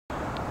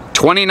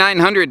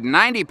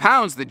2,990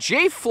 pounds, the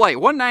J Flight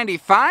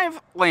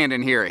 195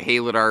 landing here at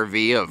Haylet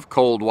RV of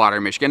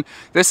Coldwater, Michigan.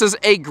 This is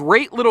a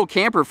great little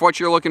camper. If what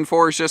you're looking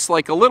for is just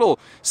like a little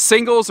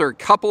singles or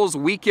couples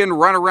weekend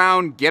run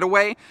around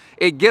getaway,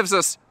 it gives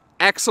us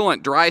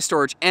excellent dry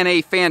storage and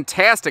a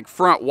fantastic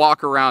front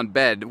walk around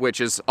bed,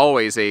 which is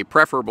always a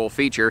preferable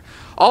feature,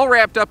 all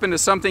wrapped up into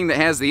something that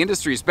has the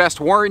industry's best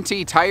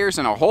warranty, tires,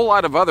 and a whole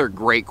lot of other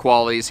great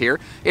qualities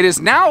here. It is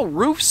now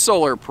roof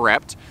solar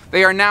prepped.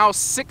 They are now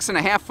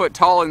 6.5 foot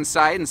tall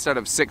inside instead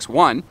of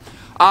 6'1".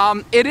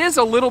 It is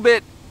a little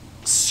bit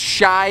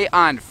shy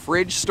on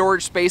fridge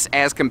storage space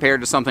as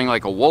compared to something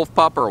like a Wolf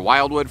Pup or a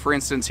Wildwood, for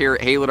instance, here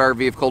at Haylet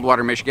RV of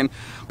Coldwater, Michigan.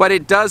 But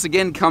it does,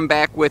 again, come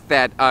back with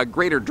that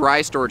greater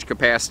dry storage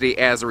capacity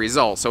as a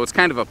result. So it's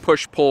kind of a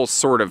push-pull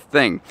sort of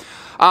thing.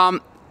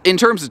 In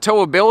terms of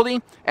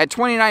towability, at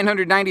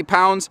 2,990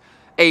 pounds,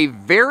 a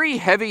very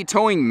heavy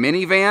towing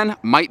minivan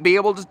might be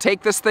able to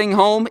take this thing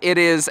home. It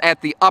is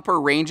at the upper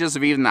ranges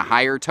of even the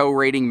higher tow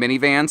rating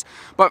minivans,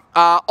 but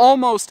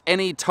almost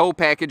any tow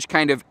package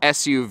kind of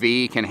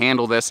SUV can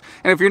handle this.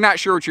 And if you're not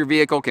sure what your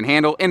vehicle can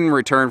handle, in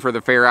return for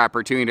the fair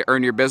opportunity to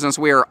earn your business,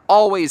 we are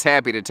always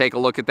happy to take a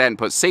look at that and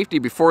put safety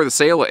before the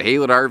sale at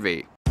Haylet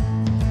RV.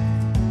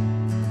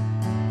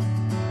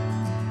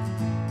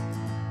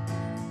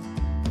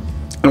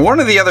 And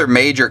one of the other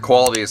major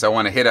qualities I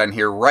want to hit on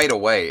here right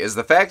away is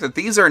the fact that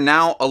these are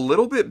now a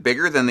little bit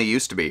bigger than they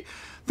used to be.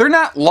 They're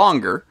not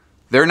longer,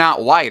 they're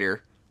not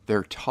wider,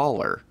 they're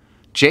taller.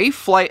 J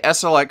Flight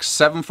SLX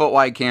 7-foot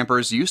wide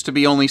campers used to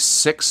be only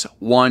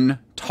 6'1"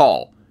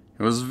 tall.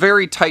 It was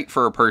very tight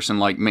for a person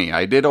like me.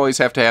 I did always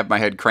have to have my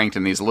head cranked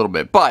in these a little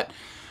bit, but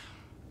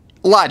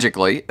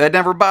logically, that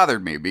never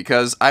bothered me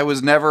because I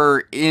was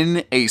never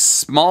in a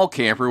small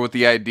camper with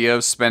the idea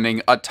of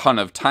spending a ton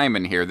of time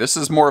in here. This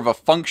is more of a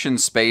function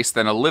space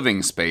than a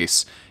living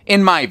space,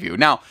 in my view.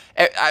 Now,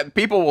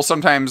 people will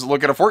sometimes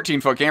look at a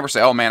 14-foot camper and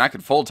say, oh man, I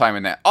could full time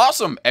in that.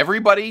 Awesome!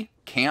 Everybody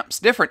camps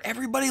different.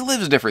 Everybody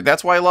lives different.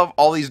 That's why I love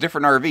all these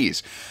different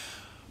RVs.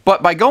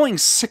 But by going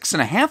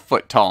 6.5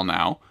 foot tall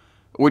now,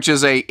 which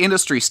is a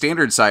industry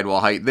standard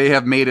sidewall height, they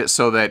have made it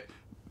so that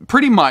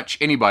pretty much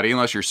anybody,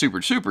 unless you're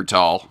super, super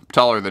tall,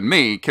 taller than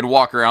me, can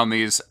walk around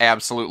these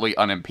absolutely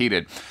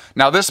unimpeded.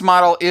 Now, this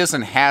model is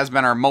and has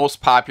been our most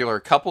popular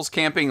couples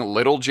camping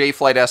little J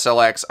Flight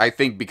SLX, I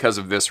think because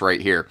of this right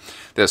here.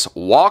 This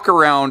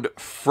walk-around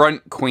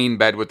front queen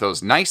bed with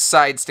those nice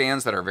side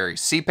stands that are very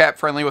CPAP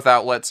friendly with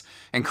outlets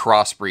and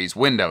cross breeze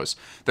windows.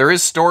 There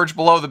is storage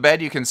below the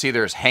bed. You can see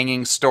there's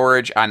hanging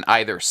storage on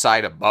either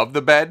side above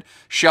the bed.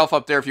 Shelf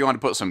up there if you want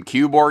to put some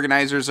cube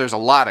organizers. There's a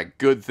lot of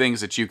good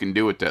things that you can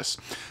do with this.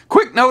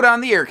 Quick note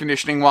on the air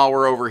conditioning while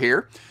we're over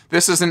here.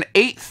 This is an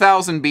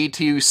 8,000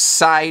 BTU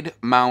side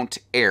mount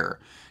air.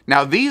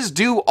 Now, these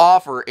do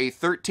offer a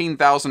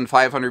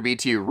 13,500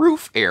 BTU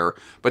roof air,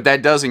 but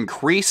that does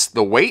increase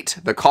the weight,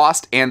 the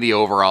cost, and the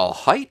overall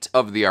height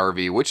of the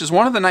RV, which is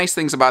one of the nice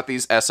things about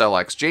these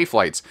SLX J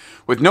Flights.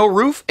 With no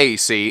roof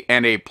AC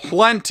and a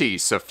plenty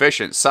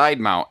sufficient side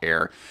mount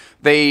air,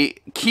 they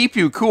keep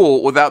you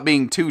cool without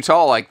being too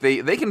tall. Like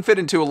they can fit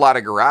into a lot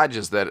of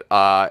garages that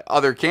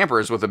other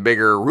campers with a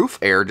bigger roof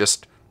air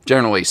just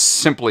generally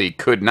simply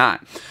could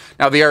not.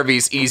 Now, the RV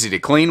is easy to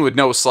clean with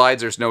no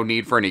slides. There's no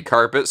need for any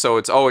carpet, so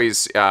it's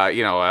always,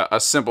 you know, a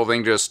simple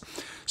thing. Just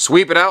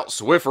sweep it out,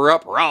 Swiffer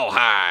up,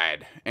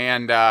 rawhide.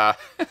 And,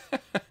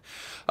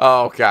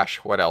 oh gosh,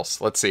 what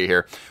else? Let's see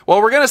here. Well,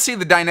 we're going to see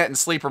the dinette and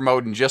sleeper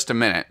mode in just a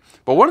minute.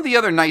 But one of the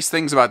other nice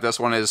things about this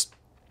one is,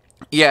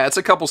 yeah, it's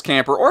a couples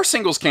camper or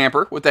singles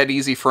camper with that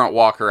easy front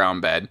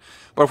walk-around bed.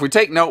 But if we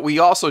take note, we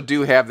also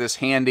do have this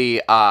handy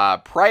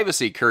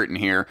privacy curtain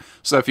here.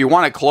 So if you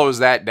want to close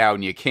that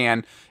down, you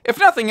can. If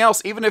nothing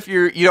else, even if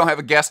you don't have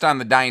a guest on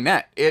the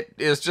dinette, it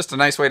is just a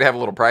nice way to have a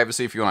little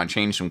privacy if you want to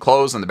change some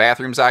clothes and the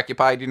bathroom's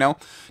occupied, you know.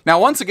 Now,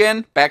 once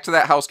again, back to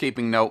that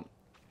housekeeping note.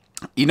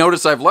 You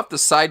notice I've left the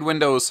side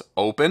windows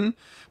open,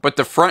 but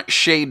the front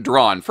shade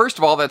drawn. First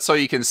of all, that's so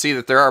you can see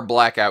that there are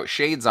blackout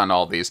shades on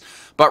all these.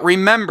 But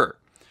remember,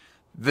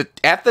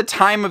 at the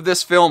time of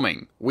this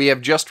filming, we have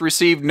just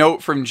received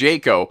note from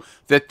Jayco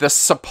that the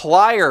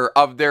supplier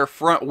of their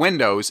front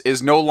windows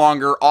is no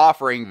longer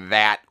offering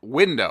that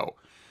window.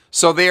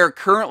 So they are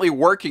currently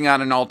working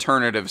on an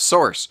alternative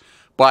source.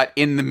 But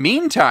in the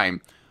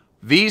meantime,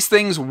 these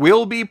things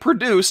will be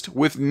produced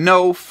with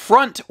no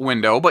front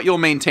window, but you'll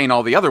maintain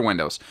all the other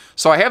windows.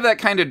 So I have that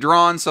kind of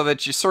drawn so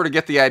that you sort of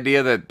get the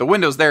idea that the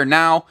window's there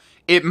now.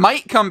 It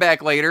might come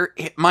back later.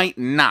 It might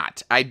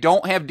not. I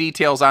don't have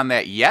details on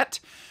that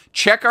yet.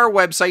 Check our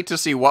website to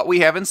see what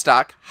we have in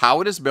stock, how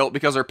it is built,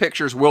 because our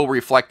pictures will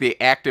reflect the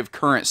active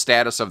current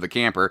status of the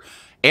camper.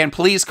 And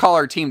please call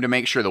our team to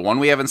make sure the one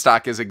we have in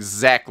stock is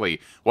exactly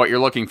what you're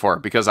looking for,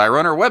 because I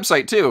run our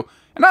website too,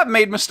 And I've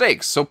made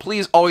mistakes, so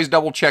please always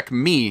double check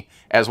me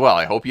as well.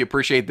 I hope you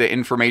appreciate the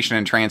information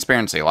and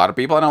transparency. A lot of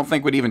people I don't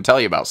think would even tell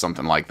you about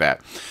something like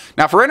that.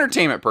 Now for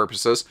entertainment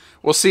purposes,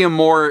 we'll see them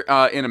more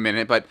in a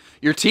minute, but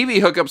your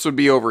TV hookups would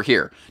be over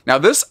here. Now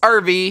this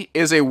RV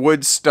is a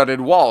wood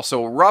studded wall,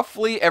 so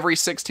roughly every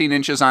 16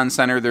 inches on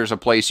center there's a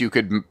place you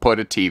could put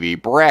a TV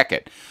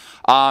bracket.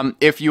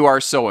 If you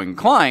are so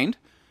inclined,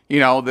 you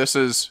know, this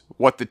is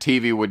what the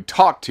TV would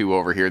talk to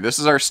over here. This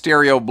is our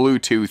stereo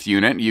Bluetooth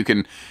unit. You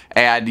can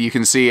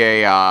see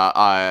a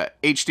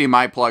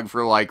HDMI plug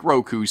for like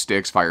Roku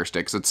sticks, Fire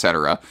Sticks,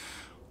 etc.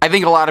 I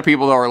think a lot of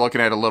people though are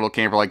looking at a little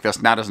camper like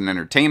this not as an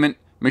entertainment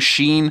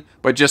machine,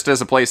 but just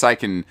as a place I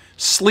can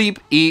sleep,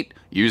 eat,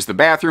 use the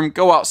bathroom,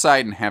 go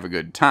outside and have a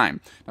good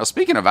time. Now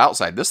speaking of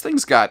outside, this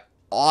thing's got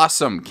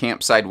awesome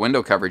campsite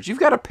window coverage. You've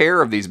got a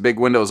pair of these big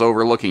windows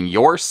overlooking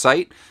your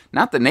site,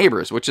 not the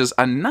neighbors, which is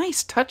a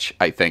nice touch,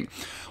 I think.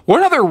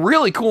 One other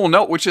really cool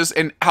note, which is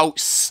an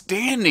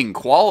outstanding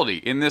quality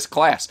in this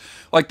class,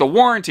 like the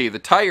warranty, the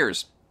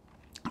tires,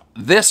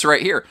 this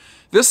right here.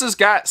 This has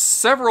got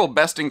several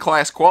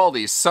best-in-class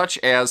qualities, such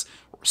as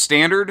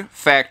standard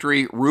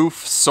factory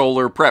roof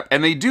solar prep.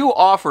 And they do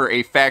offer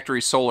a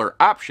factory solar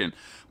option.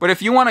 But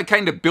if you want to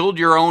kind of build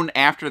your own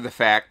after the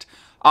fact,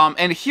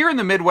 and here in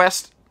the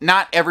Midwest,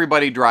 not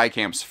everybody dry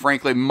camps.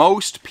 Frankly,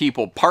 most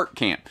people park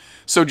camp.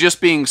 So just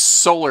being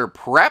solar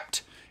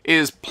prepped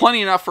is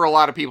plenty enough for a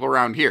lot of people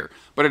around here.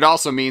 But it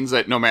also means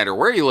that no matter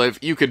where you live,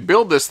 you could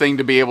build this thing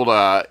to be able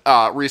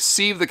to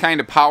receive the kind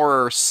of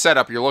power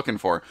setup you're looking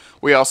for.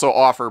 We also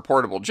offer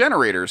portable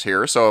generators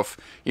here, so if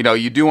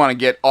you do want to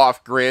get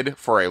off-grid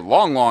for a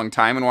long, long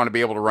time and want to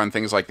be able to run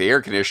things like the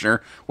air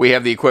conditioner, we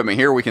have the equipment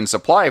here we can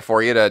supply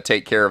for you to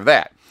take care of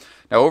that.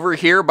 Now over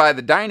here by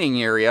the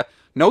dining area,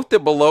 note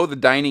that below the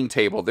dining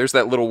table, there's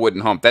that little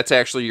wooden hump. That's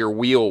actually your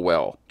wheel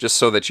well, just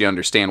so that you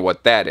understand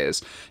what that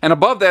is. And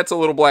above that's a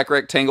little black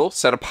rectangle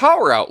set of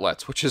power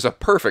outlets, which is a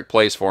perfect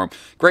place for them.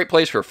 Great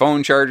place for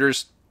phone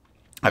chargers.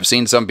 I've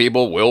seen some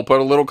people will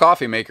put a little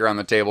coffee maker on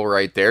the table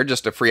right there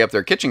just to free up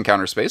their kitchen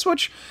counter space,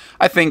 which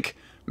I think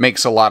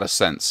makes a lot of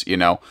sense,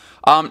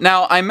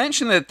 Now, I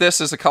mentioned that this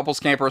is a couples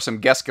camper with some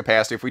guest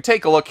capacity. If we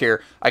take a look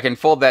here, I can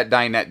fold that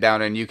dinette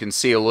down and you can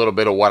see a little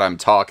bit of what I'm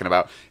talking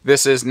about.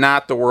 This is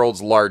not the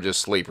world's largest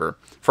sleeper.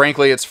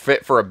 Frankly, it's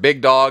fit for a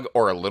big dog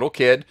or a little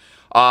kid.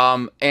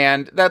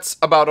 And that's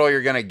about all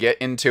you're going to get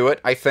into it,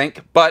 I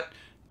think. But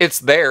it's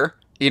there.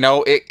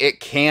 It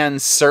can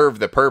serve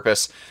the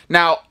purpose.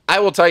 Now, I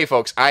will tell you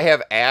folks, I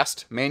have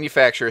asked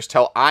manufacturers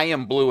till I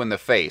am blue in the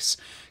face,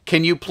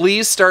 can you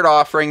please start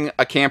offering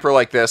a camper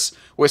like this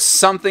with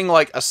something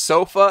like a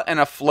sofa and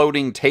a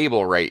floating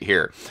table right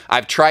here?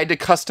 I've tried to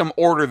custom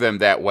order them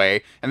that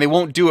way, and they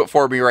won't do it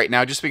for me right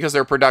now just because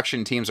their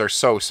production teams are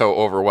so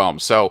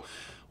overwhelmed. So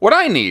what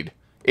I need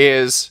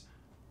is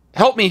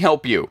help me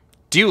help you.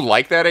 Do you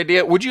like that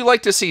idea? Would you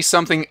like to see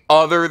something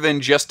other than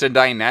just a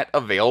dinette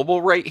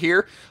available right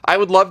here? I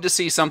would love to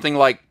see something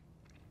like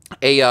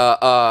even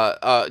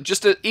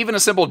a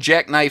simple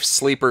jackknife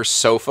sleeper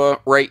sofa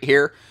right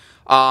here.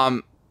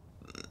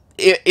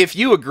 If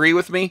you agree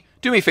with me,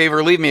 do me a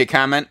favor, leave me a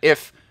comment.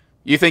 If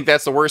you think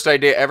that's the worst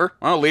idea ever,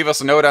 well, leave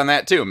us a note on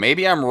that too.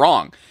 Maybe I'm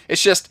wrong.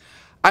 It's just,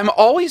 I'm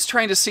always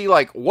trying to see,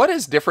 like, what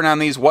is different on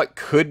these, what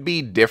could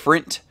be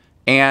different,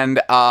 and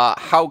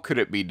how could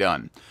it be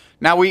done?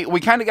 Now, we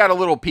kind of got a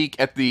little peek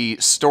at the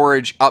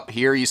storage up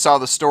here. You saw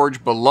the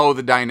storage below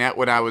the dinette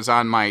when I was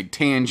on my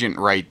tangent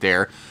right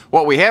there.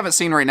 What we haven't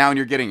seen right now, and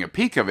you're getting a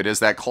peek of it, is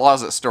that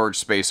closet storage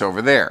space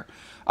over there.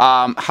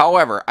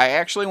 However, I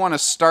actually want to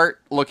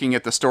start looking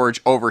at the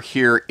storage over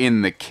here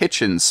in the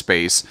kitchen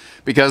space,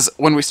 because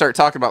when we start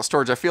talking about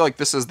storage, I feel like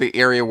this is the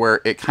area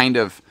where it kind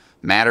of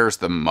matters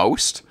the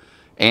most.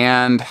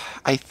 And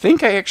I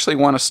think I actually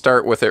want to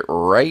start with it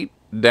right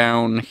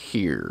down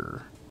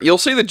here. You'll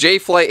see the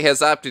J-Flight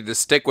has opted to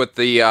stick with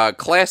the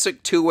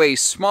classic two-way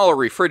smaller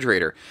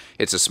refrigerator.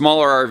 It's a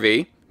smaller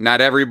RV.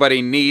 Not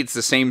everybody needs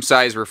the same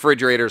size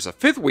refrigerator as a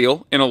fifth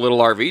wheel in a little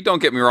RV.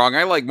 Don't get me wrong,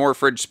 I like more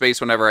fridge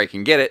space whenever I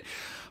can get it.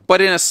 But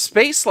in a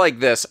space like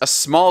this, a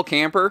small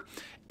camper,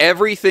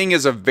 everything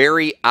is a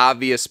very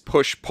obvious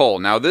push-pull.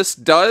 Now, this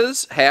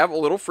does have a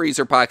little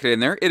freezer pocket in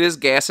there. It is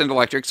gas and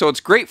electric, so it's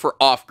great for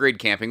off-grid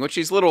camping, which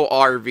these little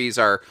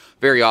RVs are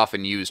very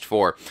often used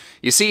for.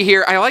 You see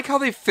here, I like how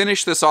they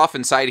finished this off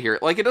inside here.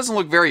 Like, it doesn't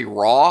look very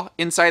raw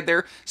inside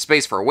there.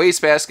 Space for a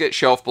wastebasket,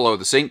 shelf below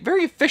the sink.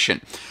 Very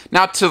efficient.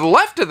 Now, to the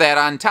left of that,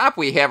 on top,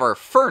 we have our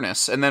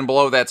furnace, and then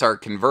below that's our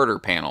converter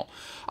panel.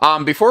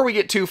 Before we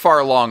get too far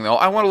along, though,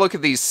 I want to look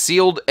at these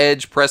sealed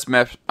edge press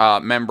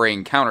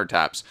membrane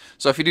countertops.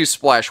 So if you do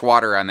splash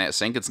water on that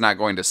sink, it's not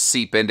going to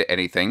seep into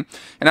anything.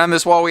 And on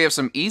this wall, we have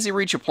some easy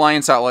reach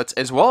appliance outlets,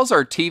 as well as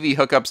our TV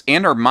hookups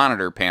and our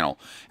monitor panel.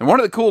 And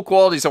one of the cool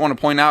qualities I want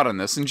to point out on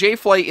this, and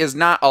J-Flight is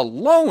not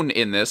alone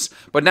in this,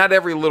 but not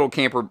every little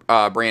camper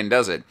brand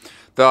does it.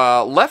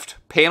 The left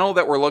panel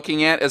that we're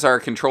looking at is our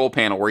control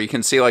panel, where you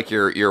can see like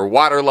your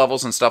water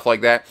levels and stuff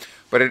like that.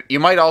 But you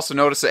might also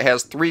notice it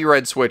has 3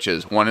 red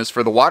switches. One is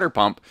for the water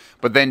pump,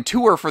 but then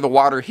 2 are for the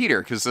water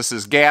heater, because this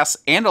is gas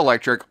and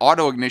electric,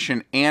 auto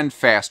ignition, and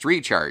fast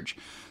recharge.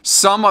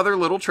 Some other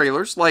little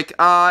trailers, like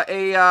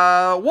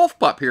a Wolf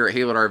Pup here at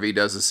Haylett RV,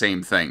 does the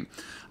same thing.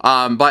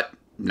 But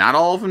not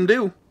all of them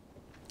do.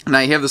 Now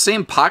you have the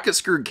same pocket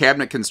screwed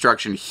cabinet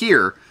construction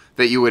here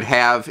that you would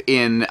have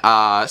in,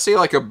 say,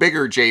 like a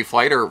bigger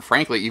J-Flight, or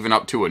frankly, even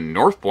up to a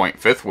North Point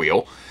fifth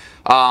wheel.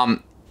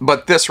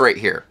 But this right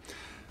here.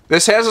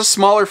 This has a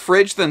smaller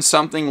fridge than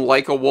something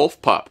like a Wolf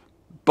Pup,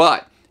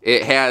 but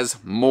it has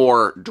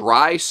more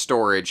dry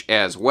storage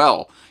as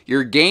well.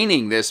 You're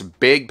gaining this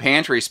big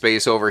pantry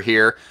space over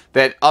here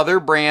that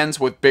other brands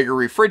with bigger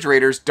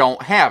refrigerators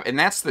don't have, and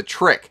that's the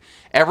trick.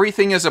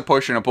 Everything is a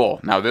push and a pull.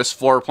 Now, this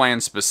floor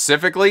plan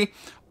specifically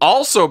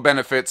also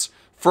benefits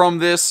from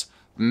this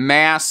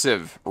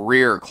massive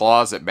rear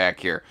closet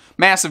back here.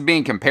 Massive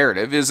being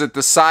comparative. Is it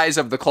the size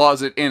of the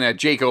closet in a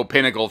Jayco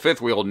Pinnacle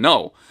fifth wheel?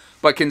 No.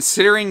 But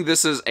considering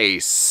this is a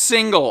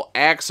single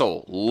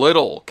axle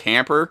little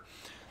camper,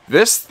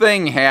 this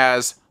thing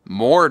has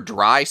more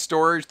dry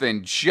storage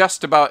than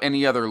just about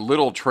any other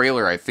little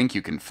trailer I think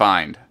you can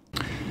find.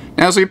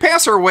 Now, as we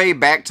pass our way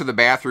back to the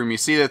bathroom, you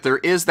see that there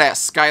is that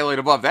skylight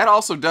above. That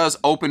also does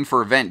open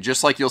for vent,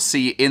 just like you'll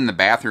see in the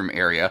bathroom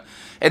area.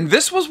 And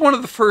this was one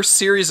of the first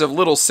series of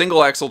little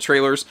single axle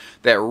trailers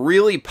that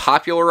really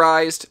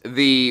popularized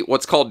the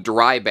what's called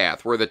dry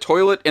bath, where the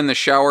toilet and the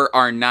shower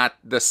are not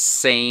the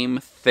same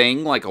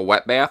thing like a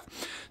wet bath.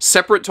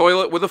 Separate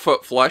toilet with a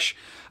foot flush.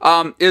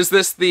 Is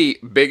this the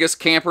biggest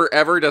camper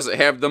ever? Does it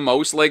have the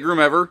most legroom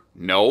ever?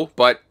 No,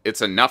 but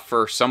it's enough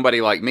for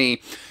somebody like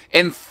me.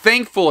 And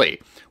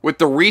thankfully, with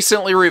the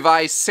recently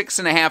revised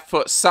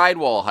 6.5-foot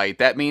sidewall height,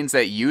 that means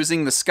that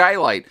using the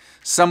skylight,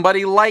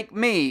 somebody like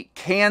me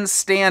can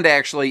stand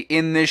actually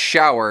in this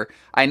shower.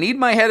 I need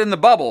my head in the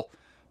bubble,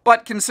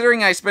 but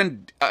considering I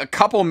spend a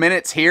couple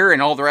minutes here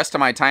and all the rest of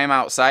my time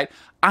outside,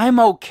 I'm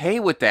okay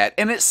with that,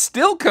 and it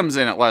still comes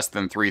in at less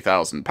than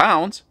 3,000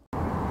 pounds.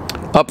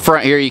 Up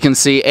front here, you can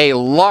see a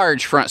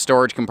large front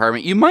storage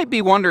compartment. You might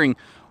be wondering,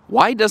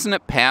 why doesn't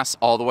it pass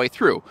all the way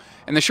through?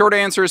 And the short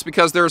answer is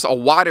because there's a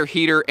water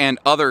heater and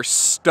other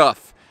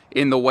stuff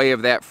in the way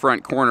of that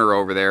front corner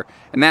over there.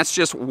 And that's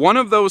just one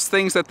of those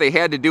things that they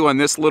had to do on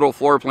this little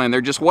floor plan.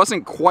 There just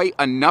wasn't quite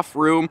enough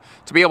room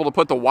to be able to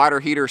put the water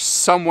heater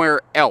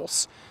somewhere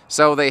else.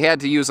 So they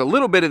had to use a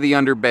little bit of the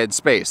underbed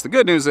space. The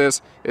good news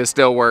is, it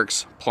still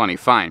works plenty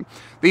fine.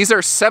 These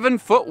are 7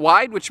 foot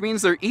wide, which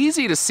means they're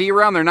easy to see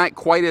around. They're not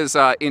quite as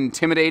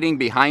intimidating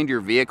behind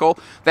your vehicle.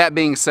 That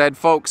being said,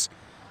 folks,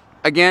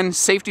 again,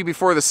 safety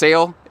before the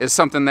sale is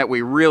something that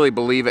we really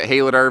believe at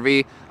Haylett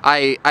RV.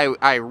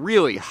 I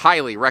really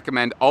highly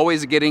recommend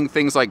always getting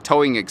things like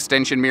towing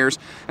extension mirrors,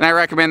 and I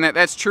recommend that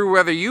that's true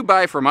whether you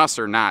buy from us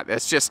or not.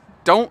 That's just,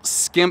 don't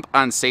skimp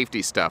on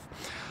safety stuff.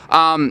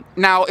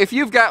 Now, if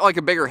you've got like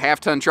a bigger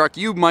half-ton truck,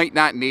 you might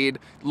not need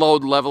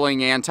load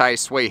leveling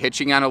anti-sway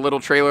hitching on a little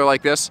trailer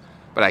like this,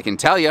 but I can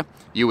tell you,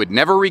 you would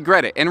never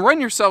regret it. And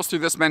run yourselves through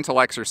this mental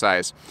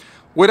exercise.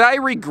 Would I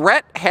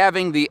regret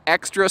having the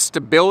extra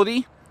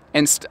stability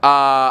and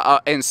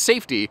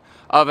safety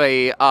of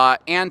a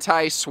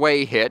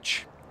anti-sway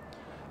hitch?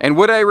 And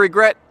would I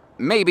regret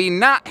maybe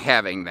not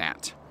having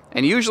that?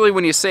 And usually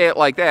when you say it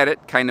like that,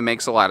 it kind of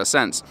makes a lot of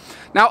sense.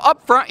 Now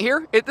up front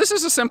here, this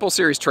is a simple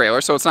series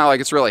trailer, so it's not like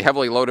it's really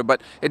heavily loaded,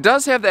 but it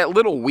does have that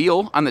little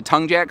wheel on the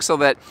tongue jack so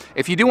that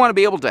if you do want to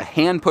be able to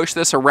hand push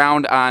this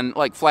around on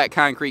like flat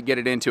concrete, get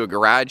it into a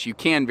garage, you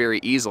can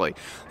very easily.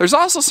 There's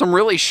also some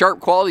really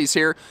sharp qualities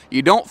here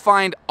you don't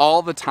find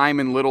all the time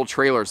in little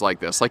trailers like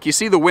this. Like you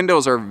see the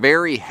windows are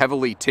very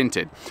heavily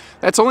tinted.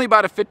 That's only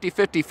about a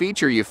 50-50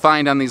 feature you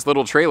find on these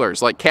little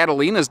trailers. Like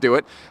Catalinas do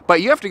it,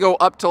 but you have to go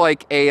up to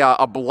like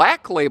a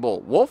black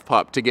label Wolf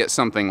Pup to get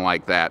something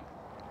like that.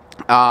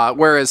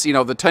 Whereas, you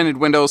know, the tinted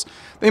windows,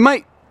 they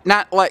might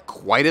not let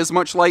quite as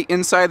much light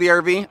inside the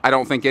RV. I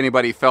don't think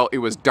anybody felt it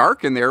was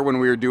dark in there when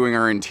we were doing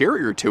our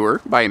interior tour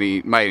by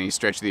any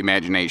stretch of the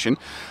imagination,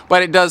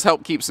 but it does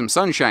help keep some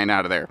sunshine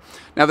out of there.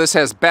 Now this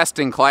has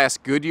best-in-class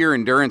Goodyear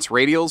endurance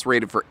radials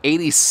rated for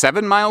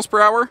 87 miles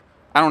per hour.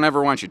 I don't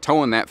ever want you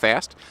towing that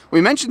fast.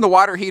 We mentioned the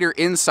water heater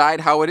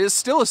inside, how it is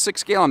still a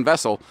 6-gallon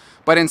vessel,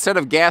 but instead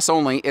of gas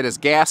only, it is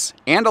gas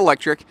and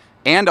electric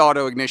and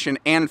auto ignition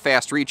and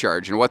fast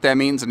recharge. And what that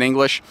means in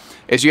English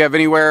is you have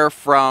anywhere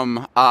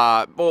from,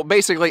 well,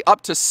 basically up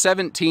to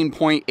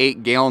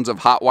 17.8 gallons of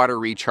hot water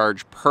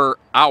recharge per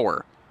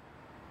hour.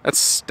 That's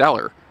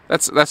stellar.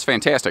 That's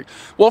fantastic.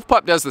 Wolf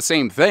Pup does the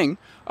same thing,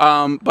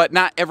 but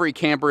not every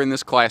camper in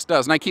this class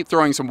does. And I keep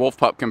throwing some Wolf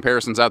Pup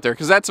comparisons out there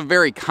because that's a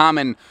very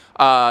common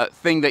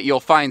thing that you'll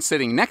find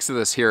sitting next to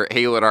this here at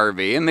Haylett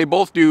RV. And they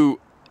both do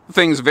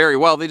things very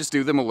well. They just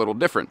do them a little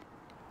different.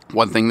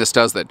 One thing this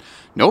does that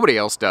nobody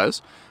else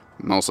does,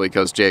 mostly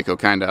because Jayco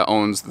kind of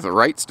owns the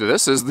rights to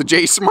this, is the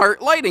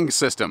J-Smart lighting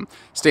system.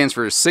 Stands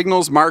for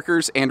signals,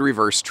 markers, and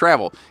reverse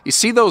travel. You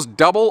see those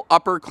double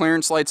upper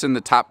clearance lights in the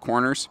top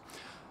corners?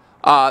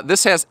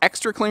 This has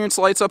extra clearance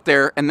lights up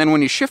there, and then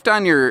when you shift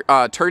on your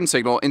turn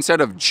signal,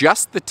 instead of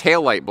just the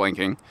tail light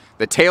blinking,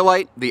 the tail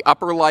light, the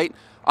upper light,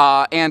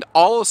 and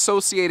all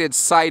associated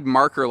side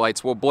marker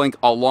lights will blink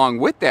along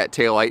with that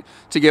tail light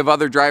to give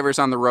other drivers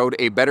on the road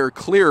a better,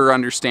 clearer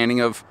understanding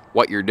of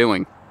what you're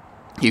doing.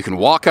 You can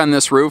walk on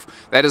this roof.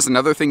 That is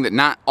another thing that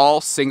not all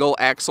single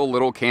axle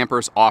little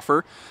campers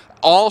offer.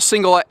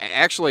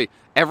 Actually,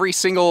 every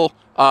single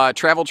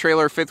travel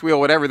trailer, fifth wheel,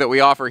 whatever that we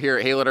offer here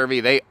at Haylett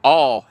RV, they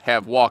all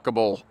have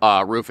walkable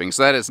roofing.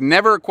 So that is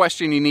never a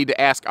question you need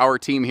to ask our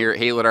team here at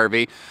Haylett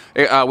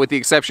RV, with the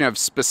exception of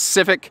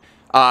specific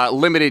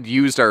limited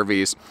used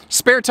RVs.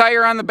 Spare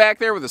tire on the back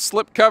there with a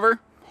slip cover.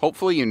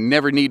 Hopefully you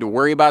never need to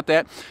worry about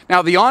that.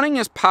 Now the awning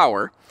is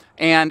power,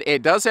 and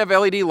it does have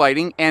LED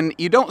lighting, and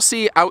you don't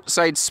see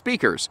outside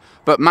speakers,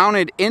 but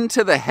mounted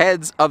into the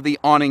heads of the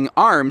awning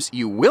arms,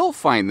 you will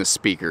find the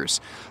speakers.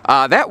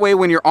 That way,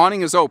 when your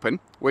awning is open,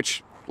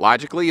 which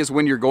logically is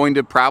when you're going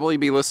to probably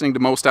be listening to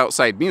most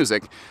outside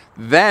music,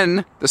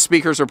 then the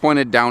speakers are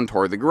pointed down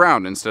toward the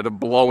ground instead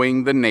of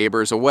blowing the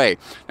neighbors away.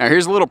 Now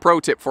here's a little pro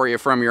tip for you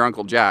from your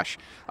Uncle Josh.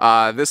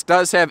 This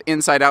does have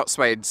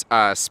inside-outside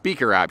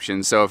speaker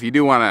options, so if you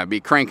do want to be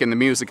cranking the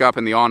music up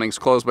and the awning's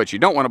closed but you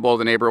don't want to blow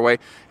the neighbor away,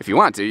 if you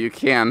want to, you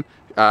can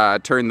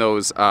turn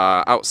those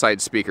outside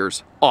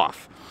speakers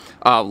off.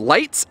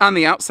 Lights on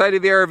the outside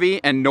of the RV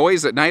and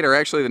noise at night are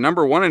actually the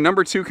 #1 and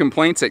 #2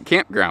 complaints at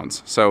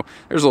campgrounds. So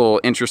there's a little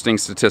interesting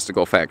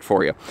statistical fact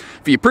for you.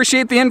 If you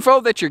appreciate the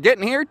info that you're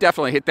getting here,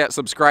 definitely hit that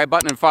subscribe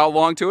button and follow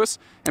along to us.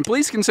 And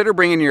please consider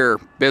bringing your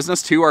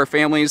business to our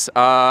family's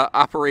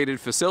operated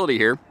facility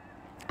here.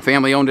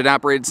 Family owned and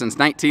operated since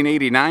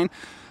 1989.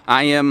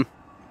 I am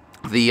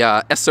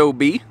the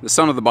SOB, the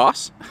son of the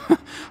boss.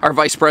 Our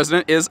vice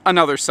president is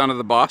another son of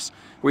the boss.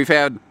 We've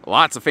had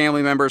lots of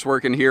family members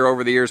working here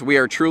over the years. We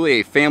are truly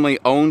a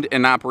family-owned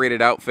and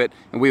operated outfit,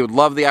 and we would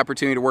love the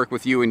opportunity to work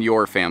with you and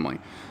your family.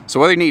 So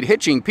whether you need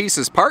hitching,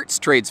 pieces, parts,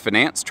 trades,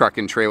 finance, truck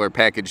and trailer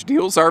package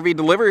deals, RV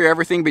delivery, or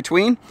everything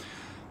between,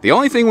 the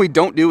only thing we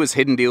don't do is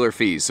hidden dealer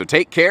fees. So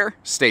take care,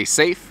 stay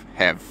safe,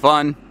 have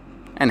fun,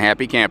 and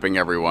happy camping,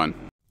 everyone.